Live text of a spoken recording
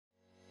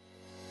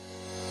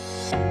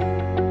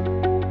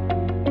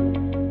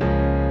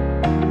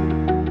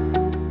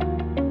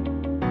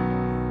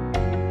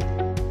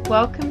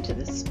Welcome to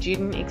the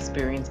Student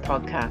Experience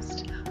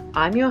Podcast.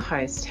 I'm your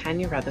host,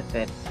 Tanya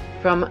Rutherford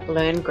from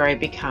Learn, Grow,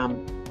 Become,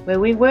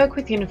 where we work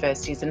with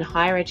universities and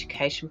higher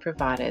education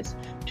providers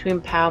to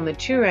empower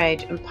mature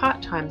age and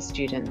part-time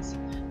students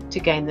to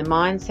gain the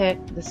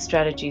mindset, the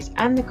strategies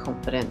and the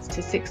confidence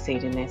to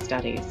succeed in their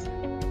studies.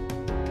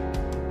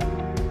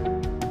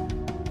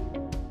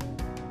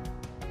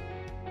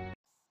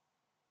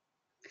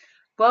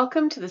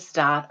 Welcome to the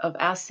start of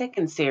our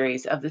second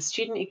series of the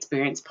Student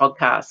Experience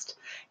Podcast.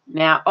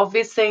 Now,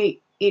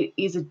 obviously, it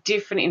is a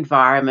different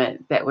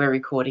environment that we're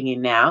recording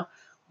in now.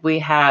 We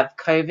have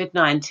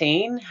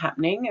COVID-19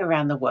 happening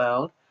around the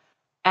world,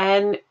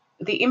 and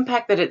the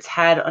impact that it's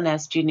had on our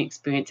student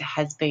experience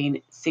has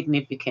been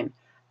significant,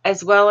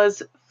 as well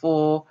as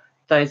for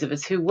those of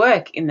us who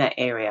work in that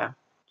area.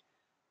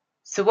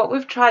 So what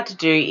we've tried to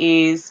do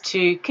is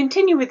to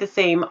continue with the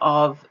theme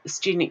of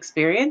student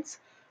experience,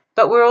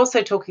 but we're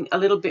also talking a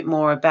little bit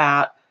more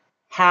about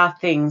how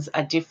things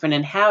are different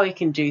and how we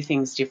can do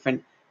things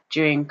different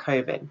during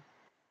COVID.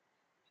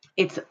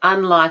 It's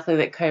unlikely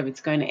that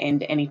COVID's going to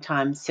end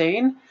anytime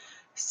soon.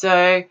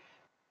 So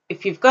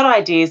if you've got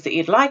ideas that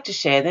you'd like to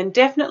share, then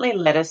definitely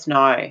let us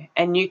know.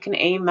 And you can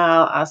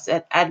email us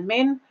at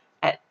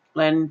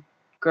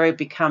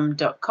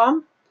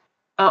admin@learngrowbecome.com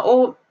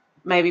or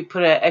maybe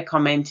put a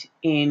comment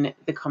in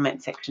the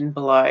comment section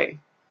below.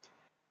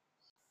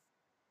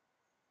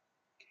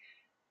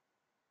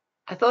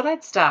 I thought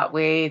I'd start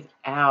with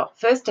our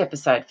first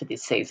episode for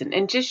this season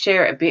and just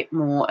share a bit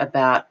more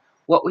about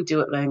what we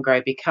do at Learn,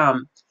 Grow,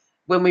 Become.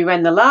 When we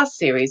ran the last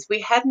series, we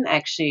hadn't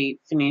actually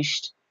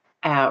finished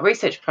our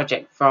research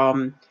project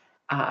from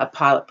a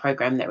pilot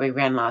program that we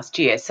ran last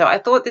year. So I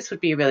thought this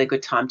would be a really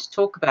good time to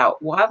talk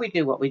about why we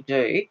do what we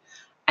do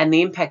and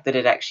the impact that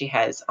it actually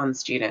has on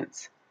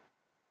students.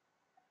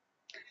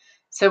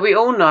 So we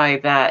all know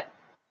that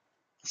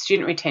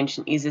student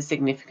retention is a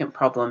significant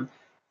problem,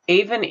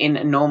 even in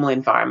a normal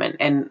environment,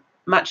 and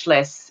much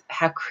less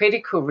how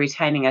critical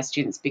retaining our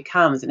students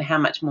becomes and how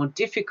much more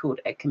difficult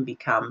it can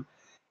become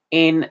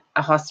in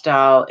a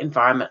hostile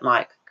environment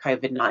like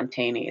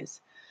COVID-19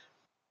 is.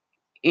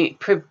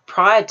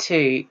 Prior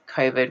to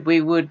COVID, we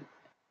would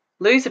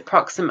lose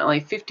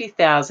approximately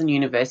 50,000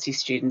 university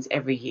students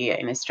every year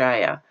in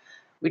Australia,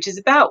 which is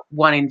about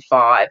 1 in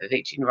 5 of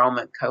each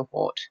enrolment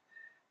cohort.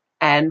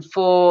 And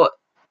for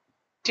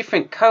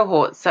different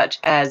cohorts such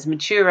as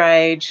mature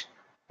age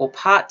or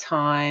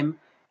part-time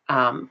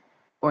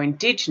or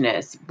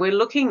Indigenous, we're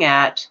looking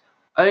at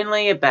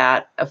only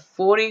about a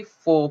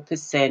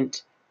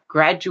 44%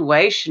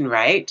 graduation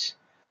rate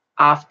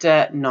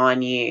after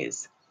 9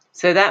 years.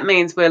 So that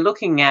means we're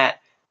looking at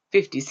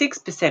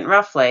 56%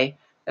 roughly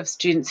of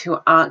students who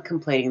aren't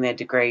completing their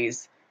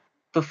degrees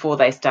before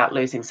they start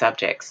losing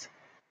subjects,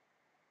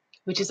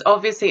 which is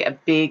obviously a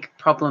big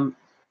problem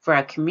for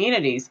our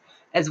communities,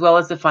 as well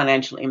as the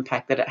financial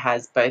impact that it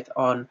has both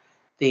on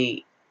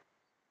the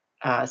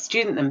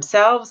student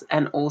themselves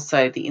and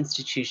also the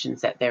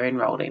institutions that they're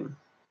enrolled in.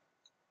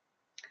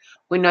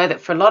 We know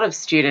that for a lot of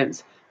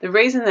students, the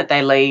reason that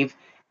they leave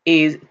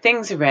is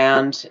things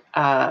around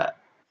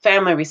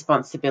family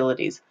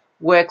responsibilities,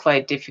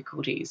 workload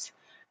difficulties,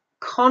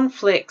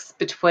 conflicts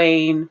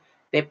between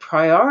their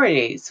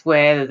priorities,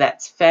 whether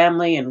that's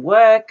family and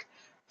work,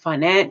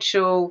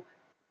 financial,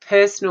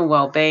 personal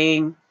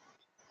well-being,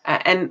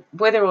 and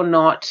whether or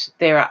not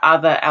there are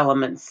other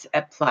elements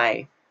at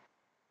play.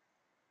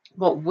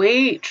 What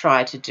we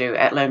try to do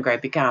at Learn, Grow,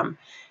 Become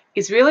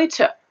is really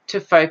to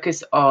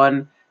focus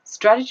on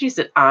strategies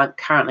that aren't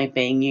currently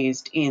being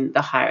used in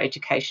the higher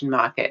education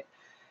market.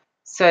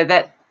 So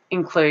that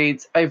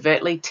includes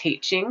overtly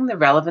teaching the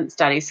relevant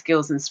study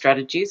skills and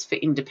strategies for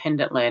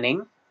independent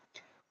learning.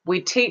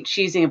 We teach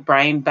using a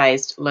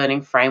brain-based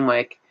learning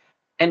framework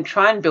and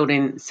try and build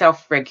in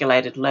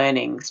self-regulated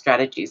learning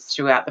strategies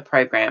throughout the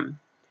program.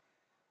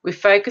 We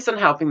focus on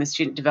helping the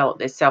student develop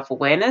their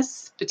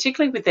self-awareness,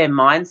 particularly with their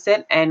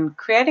mindset, and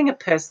creating a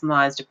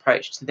personalised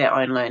approach to their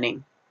own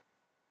learning.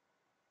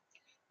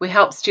 We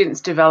help students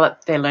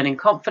develop their learning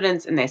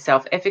confidence and their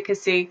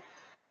self-efficacy,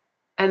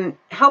 and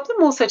help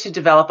them also to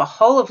develop a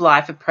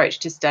whole-of-life approach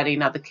to study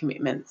and other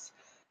commitments.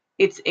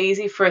 It's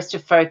easy for us to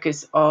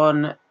focus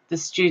on the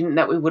student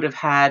that we would have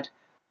had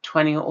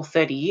 20 or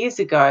 30 years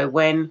ago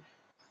when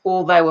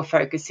all they were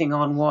focusing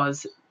on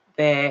was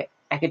their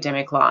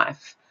academic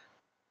life.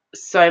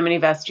 So many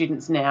of our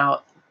students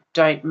now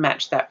don't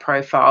match that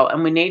profile,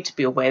 and we need to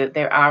be aware that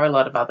there are a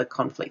lot of other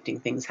conflicting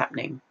things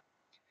happening.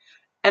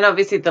 And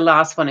obviously the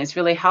last one is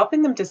really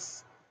helping them to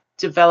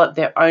develop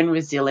their own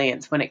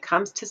resilience when it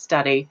comes to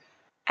study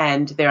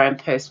and their own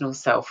personal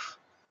self.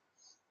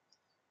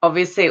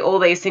 Obviously all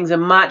these things are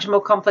much more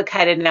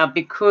complicated now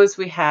because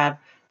we have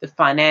the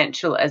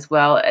financial as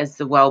well as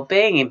the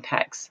well-being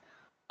impacts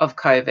of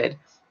COVID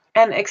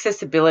and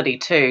accessibility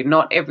too.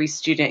 Not every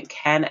student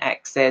can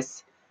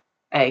access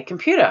a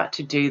computer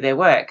to do their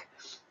work,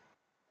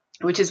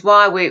 which is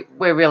why we're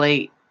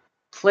really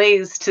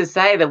pleased to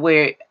say that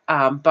we're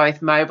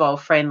both mobile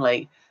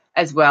friendly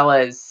as well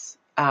as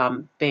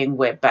being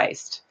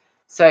web-based.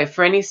 So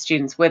for any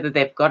students, whether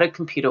they've got a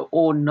computer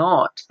or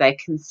not, they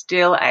can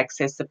still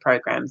access the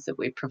programs that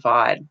we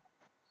provide.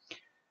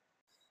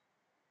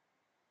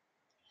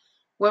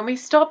 When we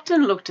stopped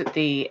and looked at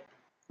the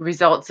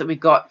results that we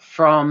got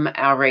from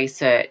our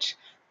research,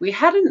 we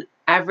had an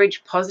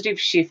average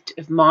positive shift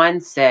of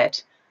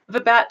mindset of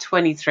about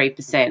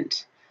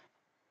 23%.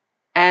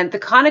 And the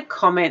kind of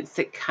comments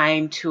that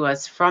came to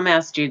us from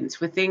our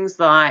students were things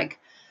like,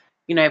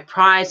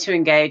 prior to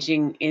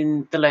engaging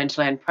in the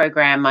Learn2Learn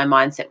program, my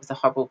mindset was a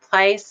horrible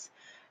place.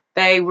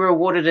 They were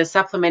awarded a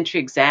supplementary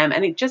exam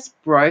and it just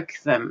broke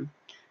them.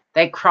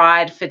 They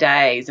cried for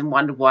days and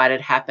wondered why it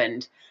had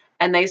happened.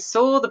 And they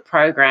saw the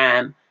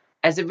program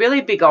as a really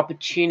big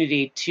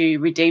opportunity to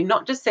redeem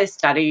not just their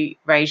study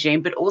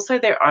regime, but also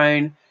their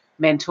own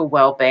mental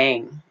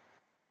well-being.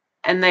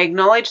 And they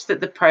acknowledged that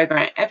the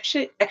program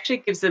actually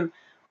gives them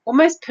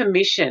almost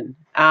permission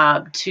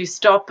to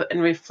stop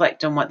and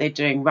reflect on what they're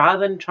doing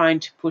rather than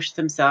trying to push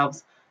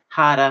themselves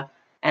harder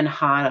and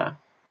harder.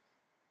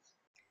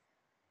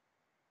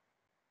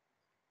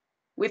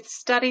 With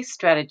study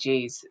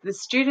strategies, the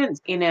students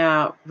in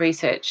our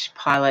research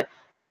pilot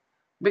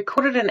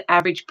recorded an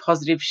average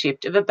positive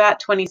shift of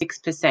about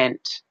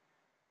 26%,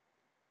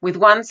 with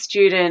one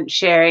student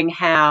sharing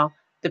how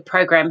the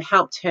program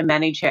helped her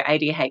manage her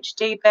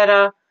ADHD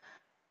better,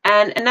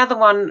 and another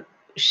one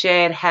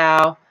shared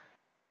how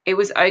it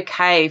was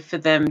okay for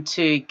them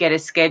to get a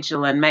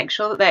schedule and make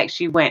sure that they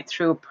actually went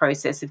through a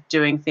process of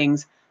doing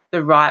things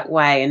the right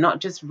way and not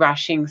just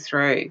rushing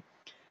through.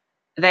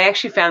 They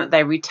actually found that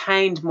they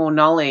retained more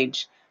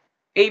knowledge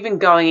even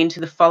going into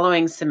the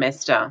following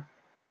semester.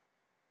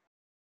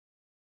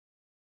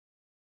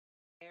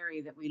 The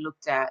area that we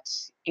looked at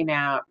in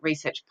our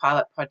research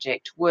pilot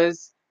project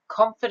was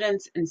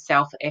confidence and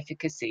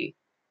self-efficacy,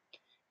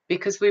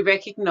 because we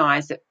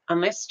recognise that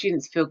unless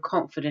students feel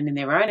confident in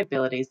their own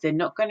abilities, they're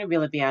not going to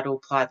really be able to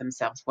apply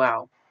themselves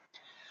well.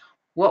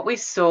 What we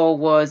saw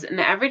was an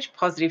average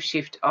positive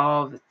shift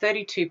of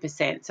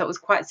 32%, so it was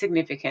quite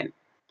significant.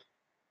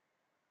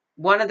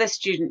 One of the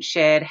students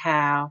shared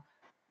how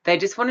they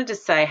just wanted to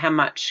say how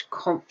much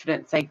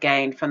confidence they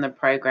gained from the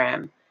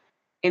program.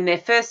 In their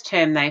first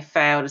term, they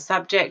failed a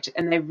subject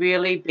and they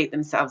really beat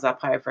themselves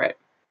up over it.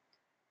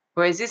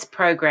 Whereas this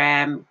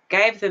program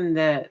gave them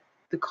the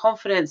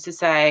confidence to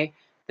say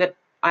that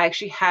I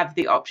actually have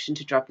the option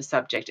to drop a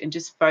subject and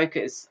just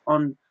focus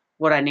on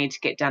what I need to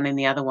get done in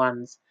the other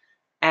ones.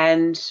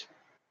 And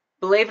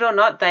believe it or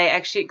not, they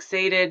actually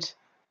exceeded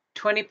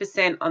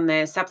 20% on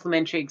their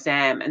supplementary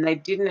exam, and they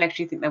didn't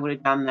actually think they would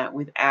have done that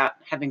without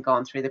having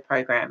gone through the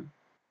program.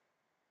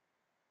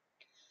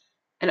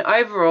 And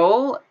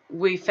overall,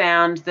 we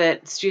found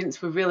that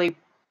students were really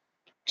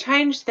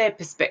changed their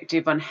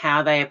perspective on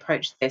how they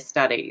approach their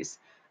studies,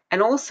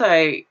 and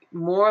also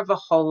more of a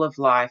whole of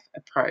life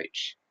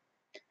approach.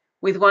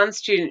 With one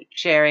student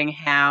sharing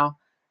how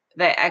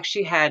they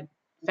actually had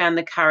found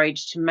the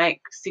courage to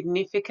make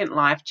significant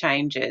life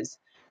changes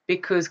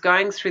because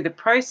going through the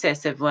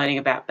process of learning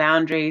about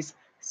boundaries,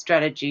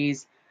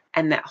 strategies,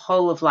 and that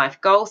whole of life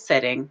goal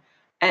setting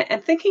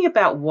and thinking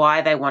about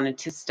why they wanted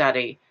to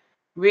study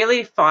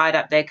really fired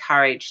up their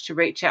courage to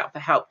reach out for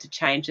help to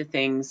change the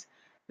things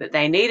that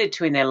they needed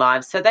to in their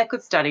lives so they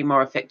could study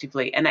more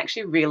effectively and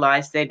actually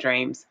realize their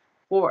dreams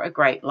for a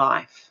great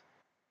life.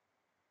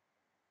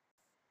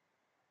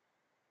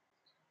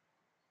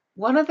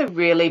 One of the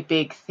really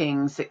big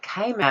things that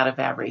came out of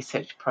our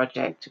research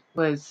project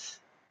was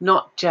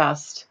not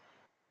just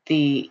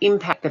the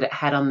impact that it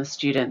had on the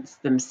students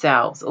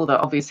themselves, although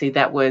obviously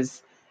that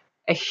was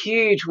a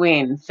huge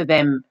win for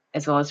them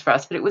as well as for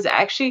us, but it was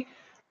actually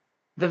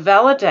the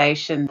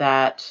validation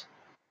that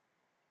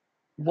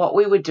what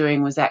we were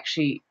doing was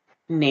actually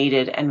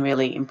needed and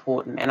really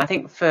important. And I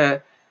think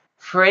for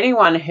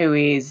anyone who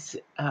is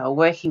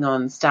working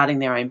on starting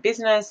their own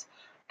business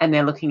and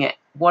they're looking at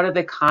what are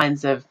the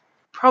kinds of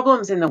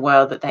problems in the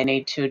world that they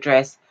need to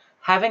address,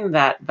 having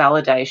that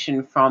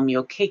validation from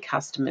your key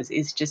customers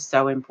is just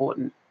so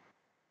important.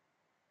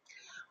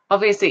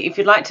 Obviously, if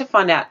you'd like to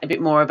find out a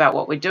bit more about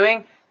what we're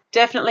doing,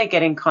 definitely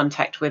get in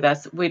contact with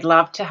us. We'd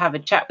love to have a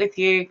chat with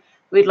you.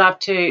 We'd love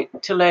to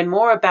learn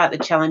more about the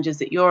challenges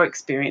that you're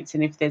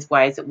experiencing, if there's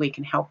ways that we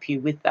can help you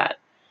with that.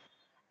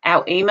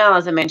 Our email,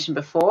 as I mentioned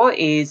before,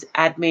 is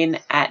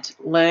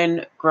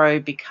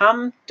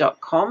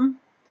admin@learngrowbecome.com.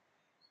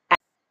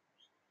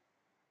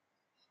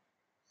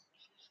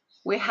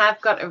 We have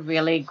got a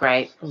really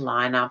great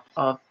lineup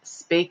of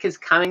speakers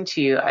coming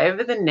to you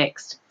over the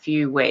next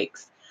few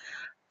weeks.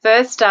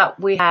 First up,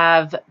 we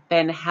have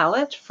Ben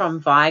Hallett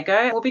from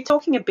Vigo. We'll be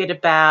talking a bit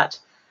about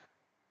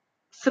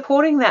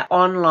supporting that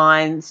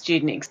online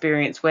student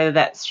experience, whether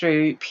that's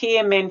through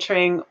peer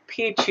mentoring,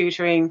 peer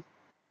tutoring,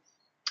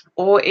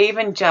 or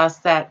even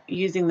just that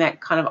using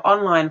that kind of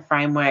online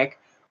framework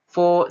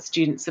for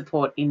student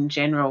support in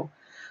general.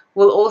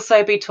 We'll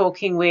also be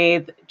talking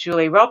with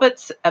Julie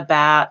Roberts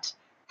about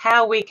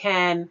how we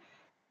can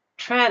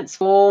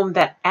transform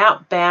that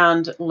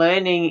outbound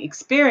learning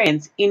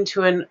experience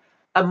into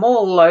a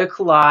more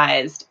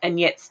localized and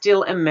yet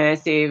still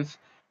immersive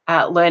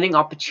learning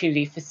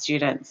opportunity for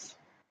students.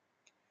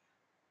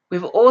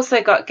 We've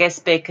also got guest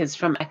speakers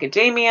from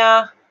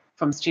academia,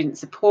 from student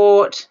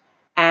support,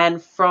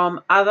 and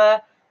from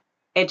other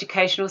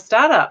educational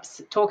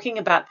startups talking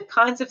about the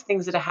kinds of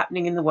things that are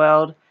happening in the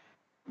world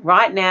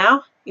right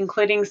now,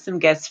 including some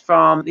guests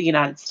from the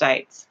United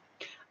States.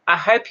 I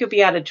hope you'll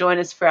be able to join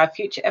us for our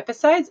future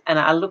episodes, and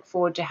I look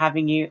forward to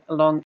having you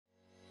along.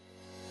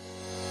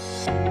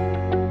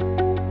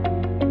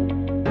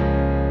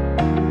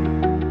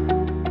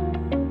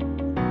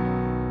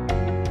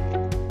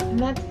 And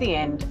that's the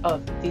end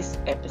of this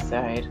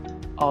episode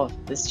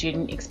of the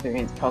Student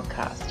Experience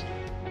Podcast.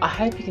 I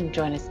hope you can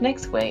join us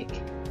next week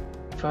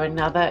for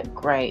another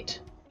great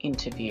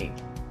interview.